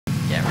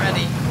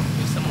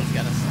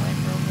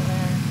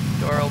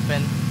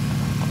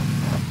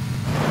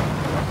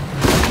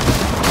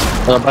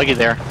Little buggy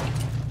there.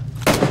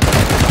 Get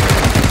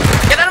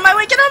out of my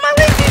way! Get out of my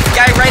way!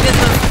 Guy right in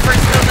the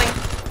first building.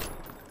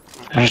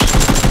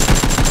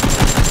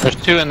 There's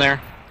two in there.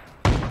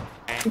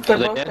 They're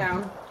they both dead?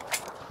 down.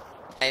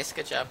 Nice,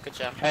 good job, good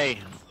job.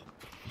 Hey.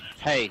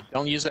 Hey,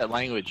 don't use that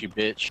language, you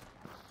bitch.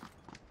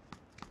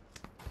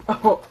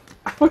 Oh,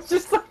 I was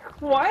just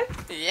like, what?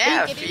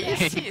 Yeah, He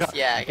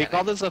yeah, I he got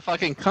called us a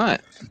fucking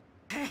cunt.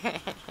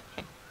 it.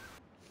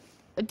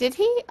 Did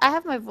he? I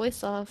have my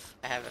voice off.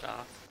 I have it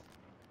off.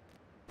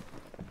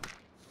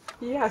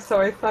 Yeah, so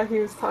I thought he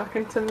was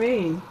talking to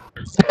me.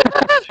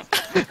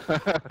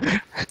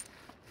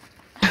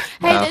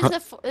 Hey,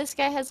 this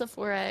guy has a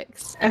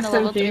 4x and a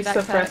level 3 SMG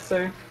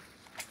backpack.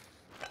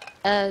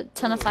 suppressor.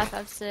 10 of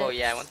 5.56. Oh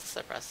yeah, I want the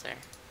suppressor.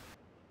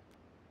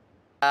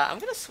 I'm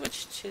gonna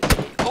switch to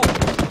the.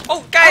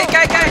 Oh, guy!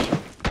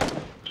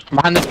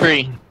 Behind the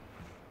tree.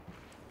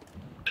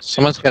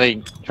 Someone's gotta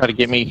try to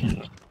get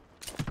me.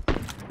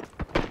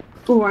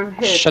 Ooh, I'm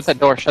hit. Shut that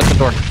door, shut the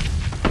door.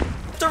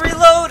 To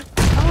reload.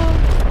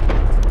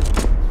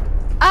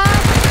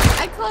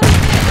 I closed it,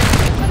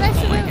 but I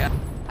should have.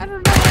 I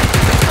don't know.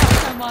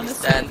 I'm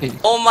honestly. Then,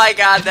 oh my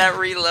god, that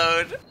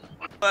reload.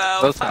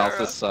 Wow. Those Pyro.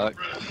 houses suck.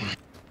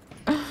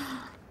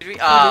 Did we?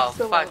 Oh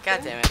fuck!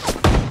 God damn it!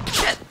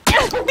 Shit!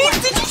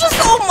 Did you just?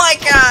 Oh my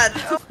god!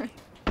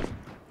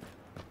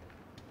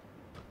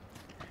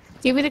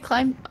 Do you want me to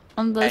climb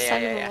on the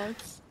side of the yeah.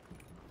 logs?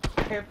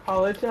 I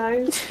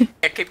apologize.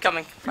 Yeah, keep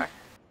coming. Far.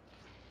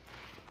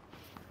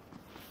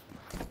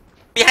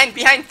 Behind!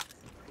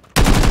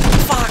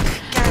 Fuck!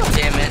 God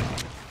damn it!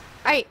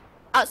 Alright,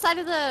 outside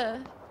of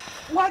the.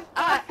 What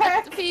the At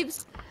heck? the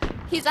Phoebes.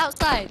 He's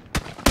outside.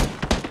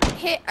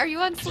 Hit. Are you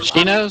on full?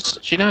 She knows,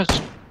 she knows.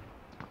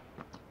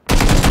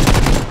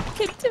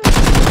 Get to me.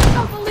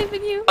 I believe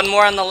in you. One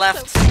more on the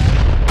left.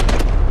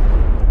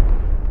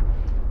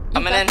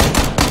 Coming in.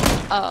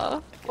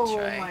 Oh. Good Oh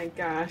try. my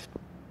gosh.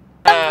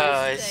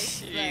 Oh Six,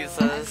 though.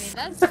 Jesus!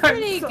 I mean, that's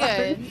pretty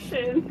good.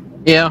 Shit.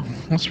 Yeah,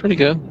 that's pretty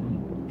good.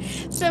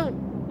 So,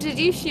 did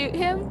you shoot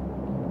him?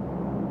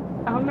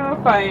 I don't know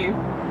if I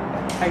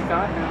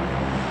got him.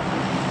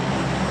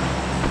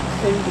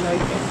 Maybe I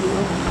can do.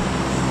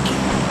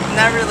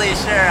 Not really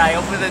sure. I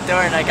opened the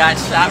door and I got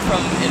shot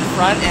from in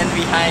front and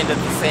behind at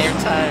the same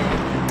time.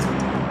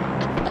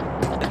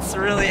 It's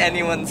really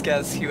anyone's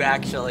guess who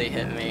actually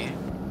hit me.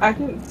 I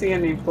didn't see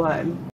any blood.